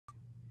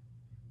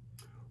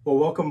Well,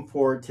 welcome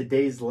for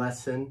today's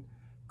lesson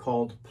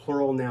called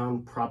Plural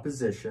Noun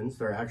Propositions.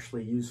 They're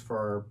actually used for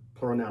our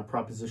Plural Noun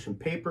Proposition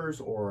papers,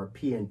 or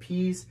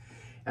PNPs,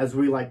 as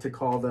we like to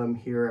call them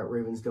here at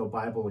Ravensdale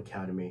Bible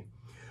Academy.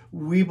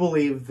 We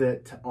believe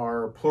that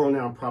our Plural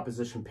Noun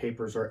Proposition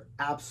papers are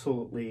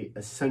absolutely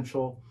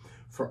essential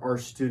for our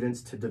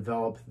students to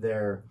develop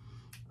their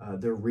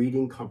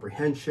reading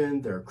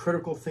comprehension, their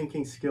critical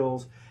thinking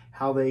skills,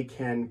 how they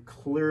can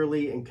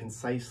clearly and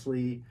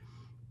concisely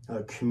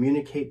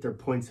communicate their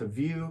points of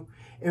view,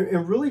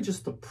 and really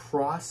just the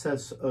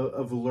process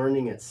of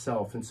learning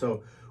itself. And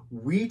so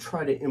we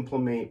try to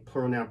implement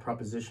plural noun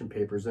proposition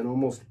papers in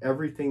almost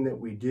everything that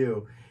we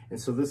do.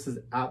 And so this is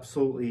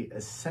absolutely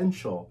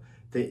essential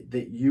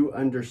that you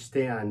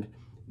understand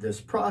this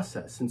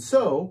process. And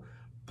so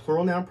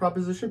plural noun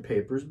proposition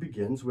papers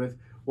begins with,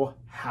 well,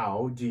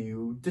 how do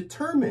you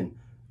determine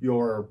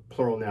your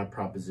plural noun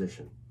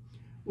proposition?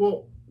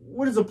 Well,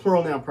 what is a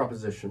plural noun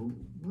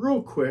proposition?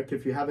 Real quick,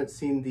 if you haven't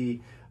seen the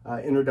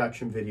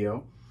introduction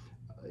video,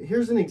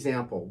 here's an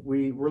example.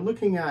 We're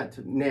looking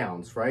at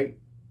nouns, right?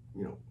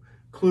 You know,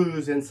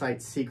 clues,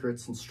 insights,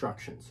 secrets,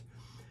 instructions.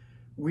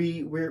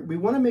 We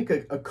want to make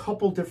a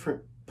couple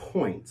different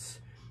points,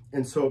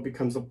 and so it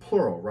becomes a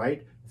plural,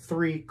 right?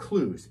 3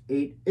 clues,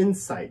 8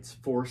 insights,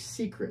 4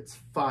 secrets,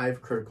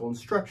 5 critical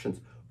instructions,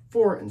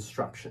 4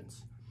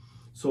 instructions.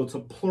 So it's a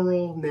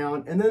plural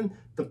noun, and then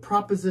the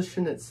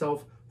proposition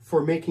itself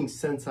for making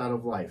sense out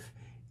of life,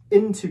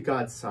 into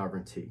God's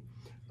sovereignty,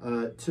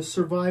 to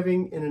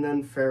surviving in an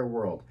unfair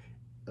world,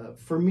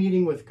 for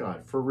meeting with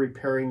God, for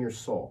repairing your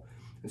soul.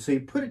 And so you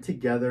put it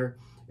together,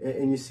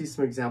 and you see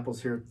some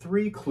examples here,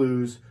 3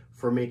 clues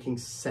for making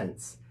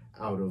sense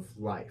out of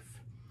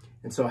life.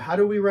 And so how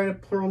do we write a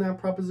plural noun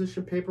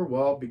proposition paper?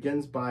 Well, it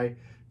begins by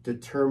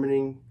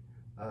determining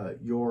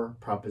your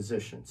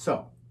proposition.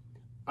 So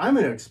I'm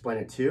going to explain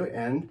it to you,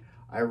 and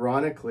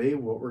ironically,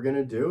 what we're going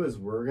to do is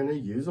we're going to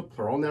use a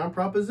plural noun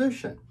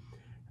proposition.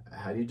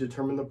 How do you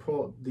determine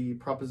the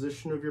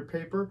proposition of your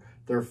paper?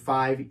 There are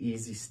 5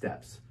 easy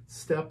steps.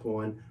 Step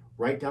 1,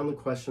 write down the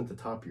question at the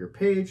top of your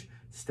page.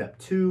 Step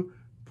 2,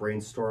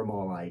 brainstorm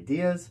all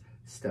ideas.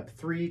 Step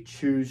 3,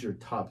 choose your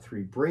top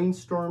 3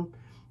 brainstorm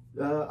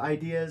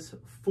ideas.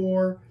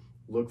 4,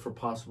 look for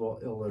possible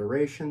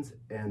alliterations.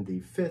 And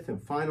the 5th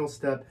and final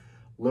step,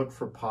 look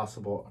for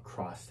possible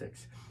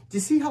acrostics. Do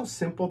you see how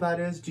simple that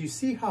is? Do you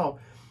see how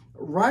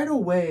right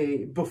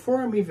away,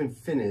 before I'm even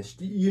finished,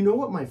 you know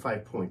what my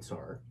 5 points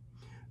are?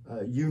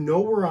 You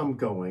know where I'm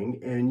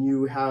going, and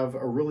you have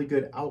a really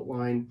good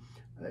outline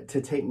to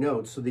take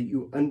notes so that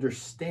you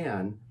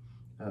understand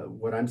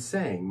what I'm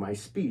saying, my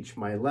speech,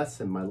 my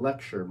lesson, my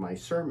lecture, my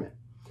sermon.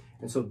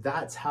 And so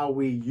that's how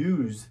we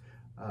use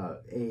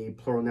a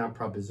plural noun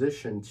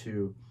proposition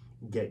to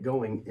get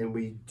going, and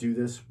we do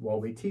this while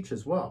we teach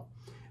as well.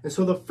 And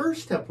so the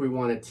first step we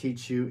want to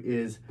teach you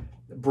is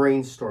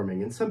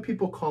brainstorming, and some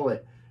people call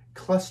it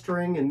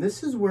clustering, and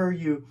this is where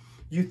you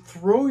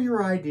throw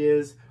your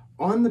ideas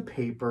on the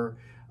paper.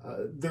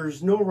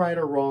 There's no right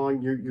or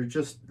wrong. You're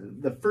just,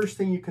 the first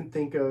thing you can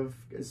think of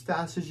as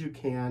fast as you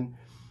can,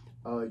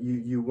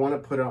 you want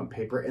to put it on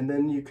paper, and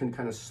then you can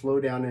kind of slow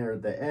down there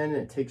at the end.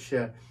 It takes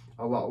you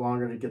a lot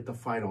longer to get the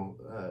final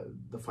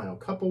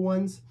couple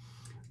ones,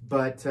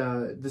 but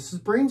this is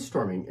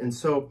brainstorming. And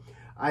so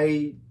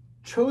I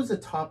chose a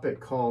topic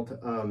called,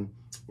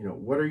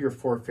 what are your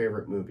 4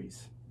 favorite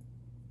movies?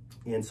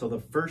 And so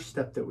the first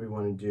step that we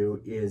want to do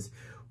is,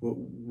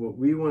 what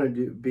we want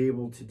to be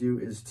able to do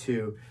is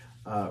to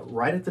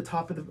write at the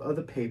top of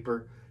the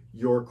paper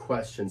your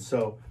question.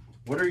 So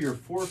what are your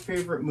 4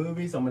 favorite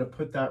movies? I'm going to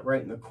put that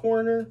right in the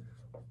corner.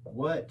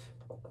 What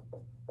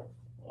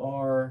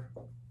are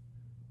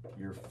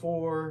your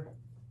 4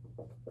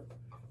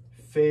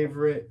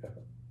 favorite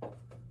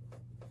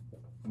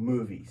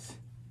movies?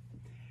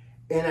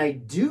 And I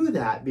do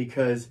that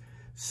because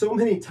so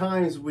many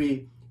times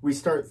we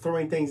start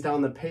throwing things down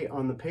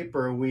on the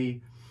paper, and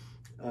we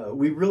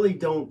really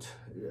don't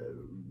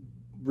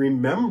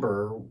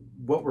remember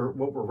what we're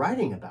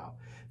writing about.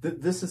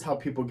 This is how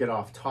people get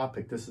off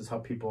topic. This is how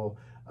people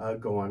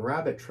go on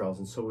rabbit trails.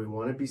 And so we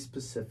want to be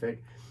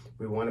specific.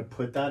 We want to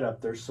put that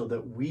up there so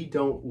that we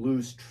don't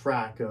lose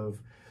track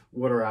of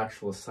what our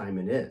actual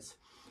assignment is.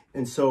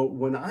 And so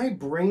when I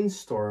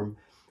brainstorm,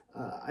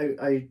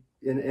 I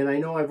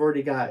know I've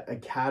already got a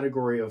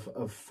category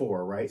of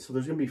 4, right? So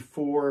there's going to be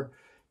 4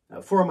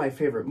 of my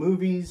favorite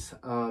movies.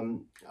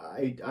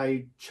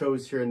 I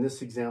chose here in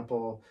this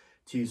example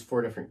to use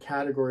 4 different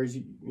categories.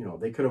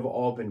 They could have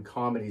all been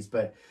comedies,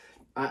 but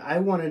I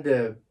wanted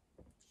to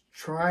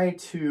try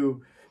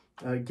to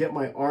get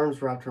my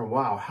arms wrapped around,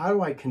 wow, how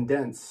do I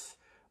condense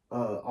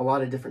a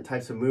lot of different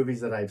types of movies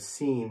that I've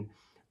seen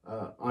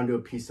onto a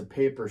piece of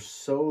paper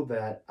so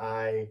that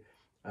I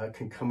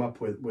can come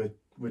up with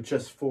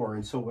just 4.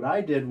 And so what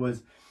I did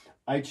was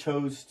I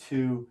chose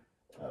to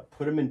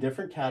put them in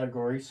different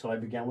categories. So I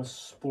began with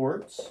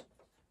sports,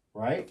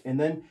 right? And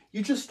then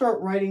you just start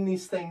writing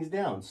these things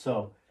down.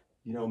 So,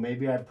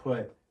 maybe I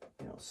put,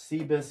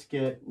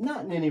 Seabiscuit,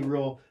 not in any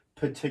real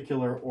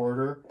particular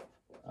order.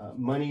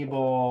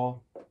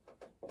 Moneyball.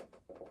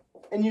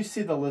 And you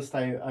see the list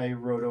I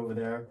wrote over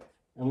there.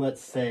 And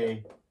let's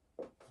say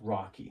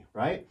Rocky,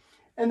 right?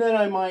 And then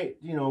I might,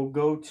 you know,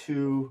 go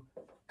to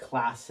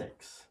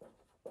classics.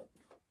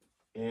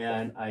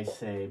 And I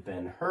say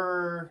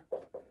Ben-Hur.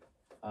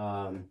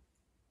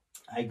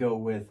 I go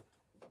with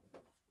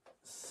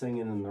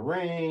Singing in the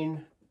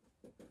Rain.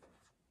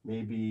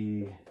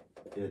 Maybe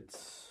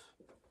It's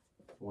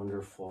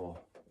Wonderful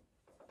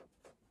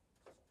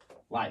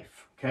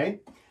Life,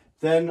 okay?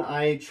 Then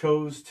I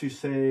chose to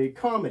say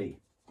comedy.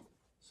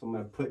 So I'm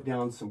going to put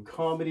down some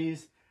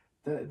comedies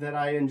that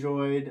I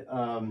enjoyed.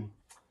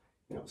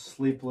 You know,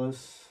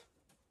 Sleepless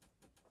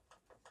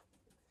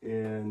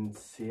in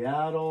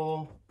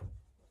Seattle,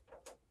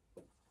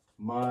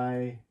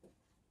 My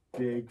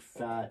Big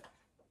Fat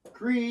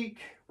Greek,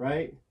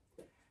 right?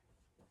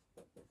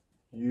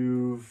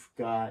 You've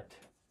Got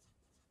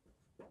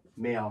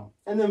Mail.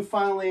 And then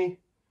finally,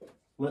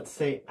 let's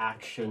say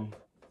action.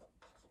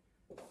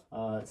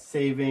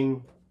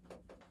 Saving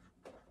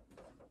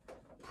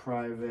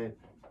Private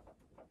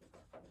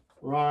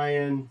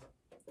Ryan,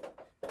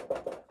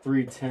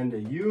 3:10 to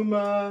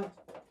Yuma,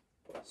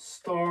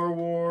 Star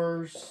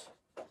Wars.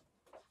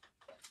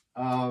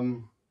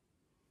 Well,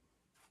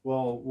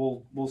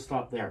 we'll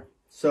stop there.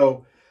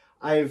 So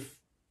I've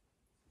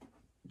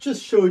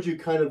just showed you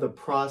kind of the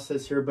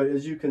process here, but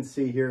as you can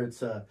see here,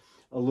 it's a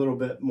little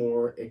bit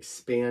more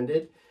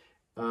expanded.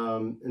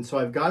 And so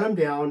I've got them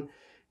down.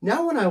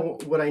 Now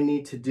what I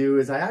need to do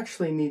is I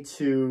actually need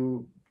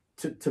to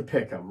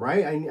pick them,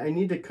 right? I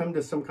need to come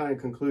to some kind of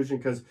conclusion,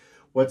 because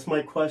what's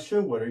my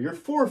question? What are your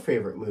 4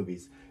 favorite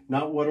movies?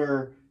 Not what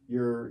are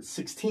your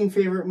 16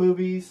 favorite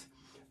movies.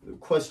 The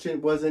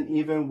question wasn't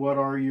even what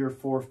are your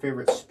 4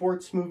 favorite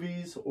sports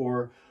movies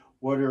or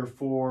what are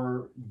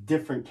 4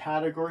 different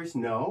categories.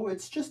 No,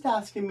 it's just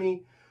asking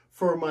me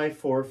for my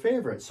 4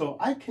 favorites. So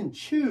I can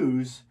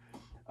choose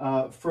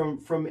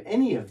from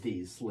any of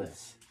these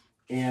lists.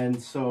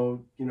 And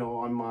so, you know,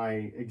 on my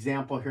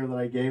example here that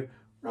I gave,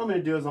 what I'm going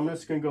to do is I'm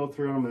just going to go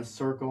through and I'm going to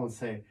circle and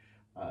say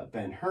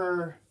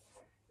Ben-Hur,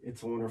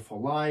 It's a Wonderful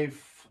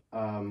Life,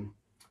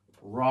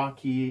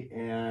 Rocky,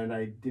 and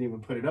I didn't even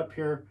put it up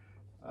here,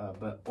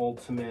 but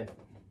Ultimate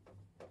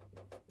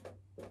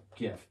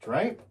Gift,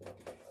 right?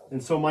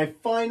 And so my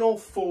final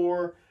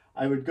 4,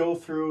 I would go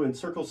through and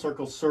circle,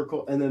 circle,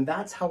 circle, and then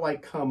that's how I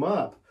come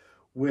up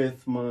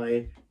with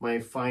my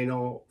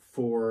final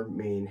 4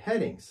 main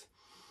headings.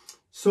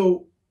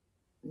 So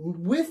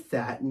with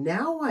that,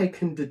 now I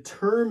can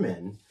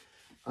determine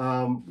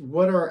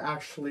what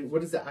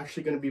is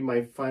actually going to be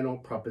my final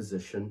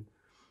proposition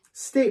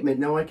statement.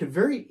 Now I could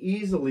very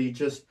easily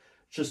just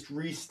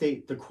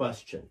restate the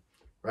question,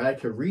 right? I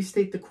could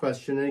restate the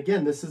question, and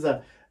again, this is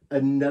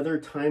another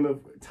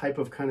type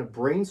of kind of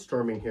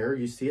brainstorming here.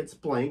 You see it's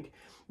blank.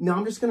 Now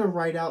I'm just going to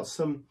write out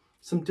some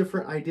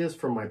different ideas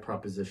for my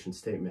proposition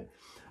statement.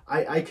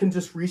 I can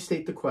just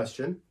restate the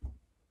question.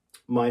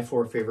 My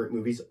 4 favorite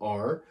movies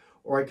are,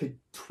 or I could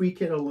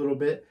tweak it a little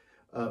bit,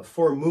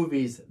 4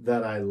 movies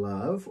that I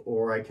love,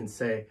 or I can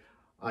say,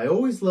 I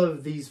always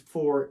love these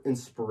 4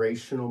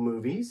 inspirational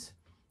movies,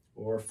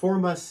 or 4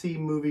 must-see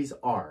movies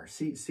are.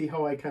 See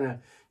how I kind of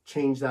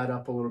changed that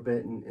up a little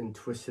bit and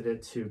twisted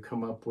it to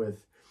come up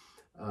with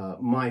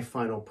my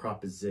final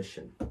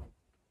proposition.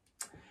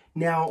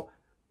 Now,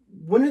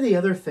 one of the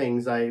other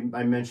things I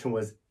mentioned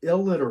was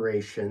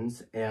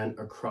alliterations and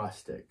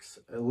acrostics.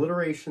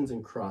 Alliterations and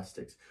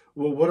acrostics.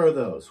 Well, what are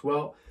those?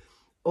 Well,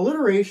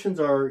 alliterations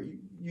are,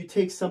 you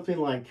take something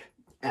like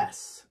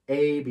S,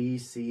 A, B,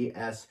 C,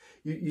 S.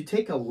 You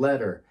take a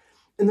letter.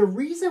 And the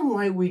reason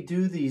why we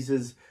do these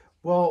is,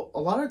 well, a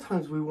lot of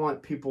times we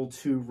want people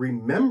to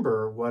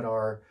remember what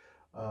our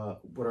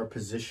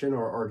position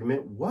or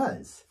argument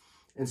was.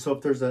 And so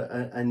if there's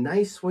a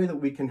nice way that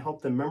we can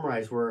help them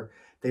memorize, where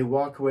they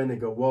walk away and they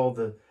go, well,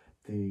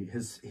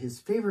 his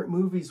favorite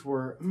movies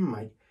were,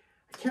 I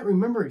can't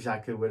remember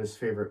exactly what his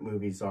favorite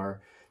movies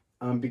are,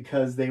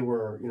 because they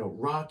were, you know,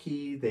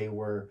 Rocky, they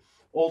were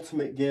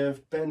Ultimate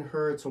Gift,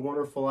 Ben-Hur, It's a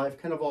Wonderful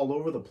Life, kind of all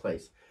over the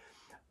place.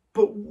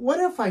 But what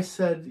if I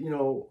said, you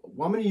know,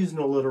 well, I'm going to use an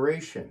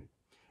alliteration,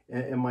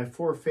 and my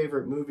 4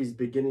 favorite movies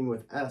beginning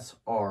with S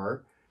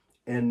are,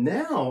 and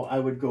now I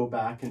would go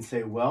back and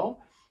say,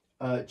 well,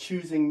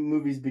 choosing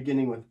movies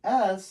beginning with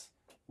S,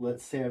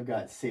 let's say I've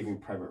got Saving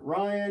Private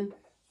Ryan,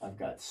 I've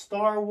got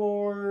Star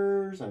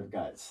Wars, I've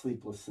got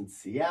Sleepless in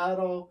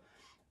Seattle,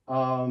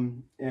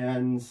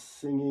 and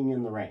Singing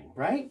in the Rain,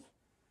 right?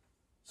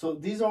 So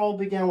these all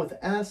began with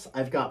S.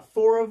 I've got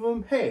 4 of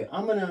them. Hey,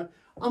 I'm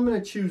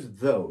gonna choose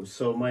those.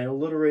 So my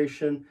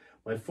alliteration,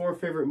 my 4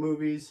 favorite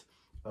movies,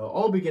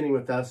 all beginning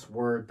with S,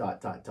 were ...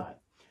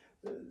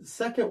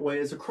 Second way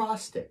is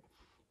acrostic.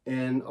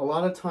 And a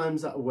lot of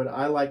times what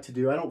I like to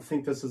do, I don't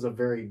think this is a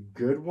very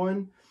good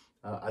one,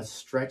 a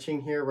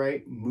stretching here,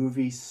 right?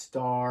 Movie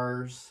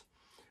stars.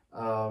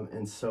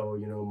 And so,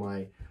 you know,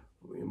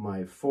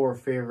 my 4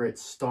 favorite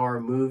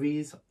star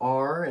movies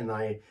are, and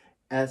I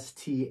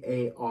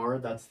STAR,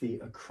 that's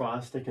the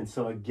acrostic. And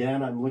so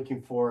again, I'm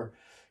looking for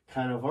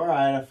kind of, all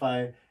right,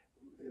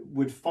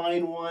 would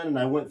find one, and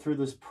I went through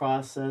this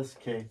process.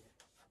 Okay,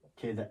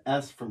 the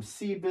S from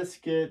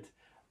Seabiscuit.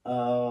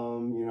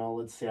 You know,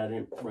 let's see, I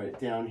didn't write it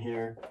down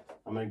here.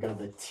 I'm going to go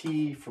the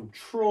T from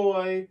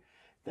Troy,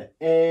 the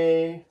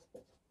A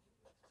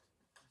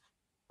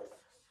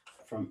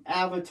from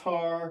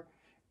Avatar,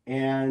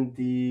 and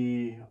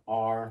the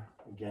R.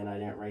 Again, I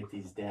didn't write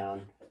these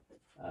down.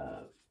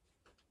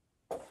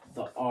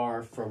 The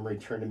R from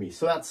Return to Me.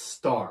 So that's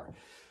star.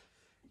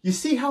 You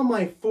see how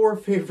my 4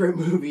 favorite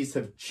movies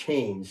have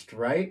changed,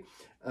 right?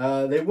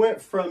 They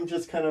went from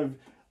just kind of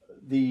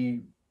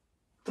the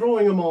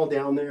throwing them all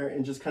down there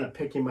and just kind of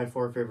picking my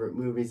 4 favorite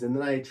movies. And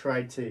then I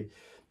tried to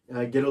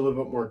get a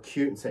little bit more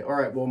cute and say, all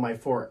right, well, my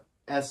 4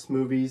 S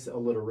movies,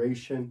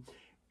 alliteration,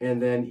 and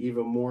then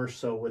even more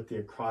so with the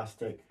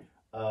acrostic,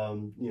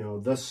 you know,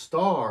 the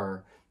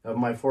star of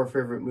my 4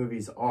 favorite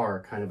movies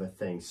are kind of a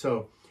thing.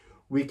 So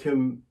we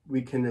can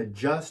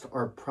adjust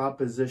our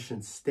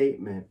proposition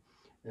statement,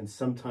 and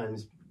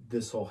sometimes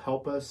this will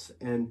help us.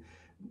 And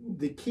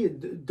the key,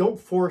 don't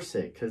force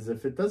it, because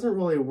if it doesn't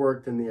really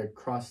work, then the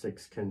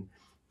acrostics can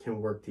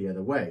work the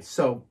other way.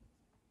 So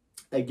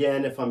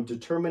again, if I'm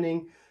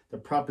determining the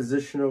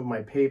proposition of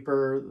my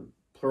paper,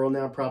 plural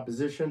noun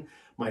proposition,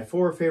 my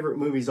 4 favorite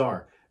movies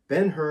are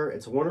Ben-Hur,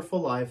 It's a Wonderful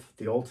Life,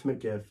 The Ultimate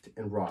Gift,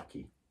 and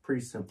Rocky.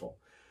 Pretty simple.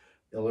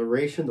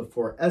 Alliteration, the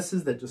 4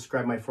 S's that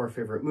describe my 4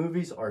 favorite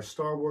movies are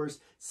Star Wars,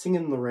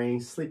 Singin' in the Rain,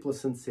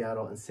 Sleepless in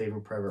Seattle, and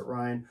Saving Private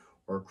Ryan.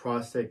 Or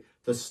acrostic,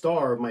 the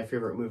star of my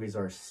favorite movies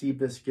are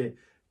Seabiscuit,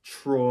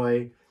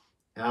 Troy,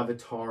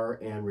 Avatar,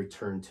 and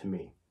Return to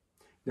Me.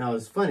 Now,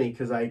 it's funny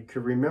because I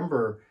could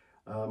remember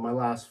my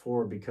last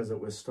 4 because it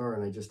was star,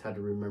 and I just had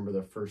to remember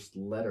the first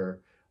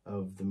letter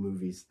of the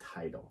movie's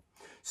title.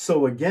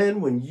 So again,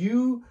 when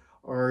you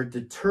are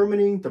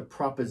determining the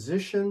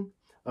proposition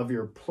of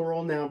your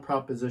plural noun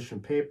proposition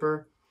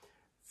paper,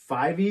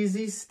 5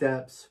 easy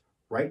steps.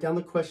 Write down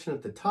the question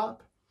at the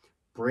top,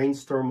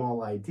 brainstorm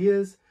all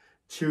ideas,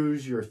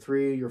 choose your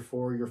 3, your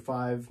 4, your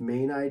 5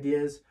 main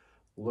ideas,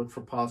 look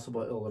for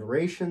possible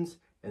alliterations,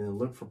 and then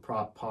look for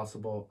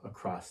possible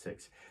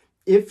acrostics.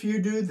 If you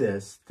do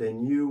this,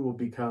 then you will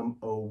become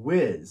a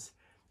whiz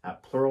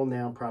at plural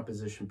noun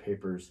proposition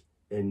papers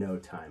in no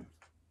time.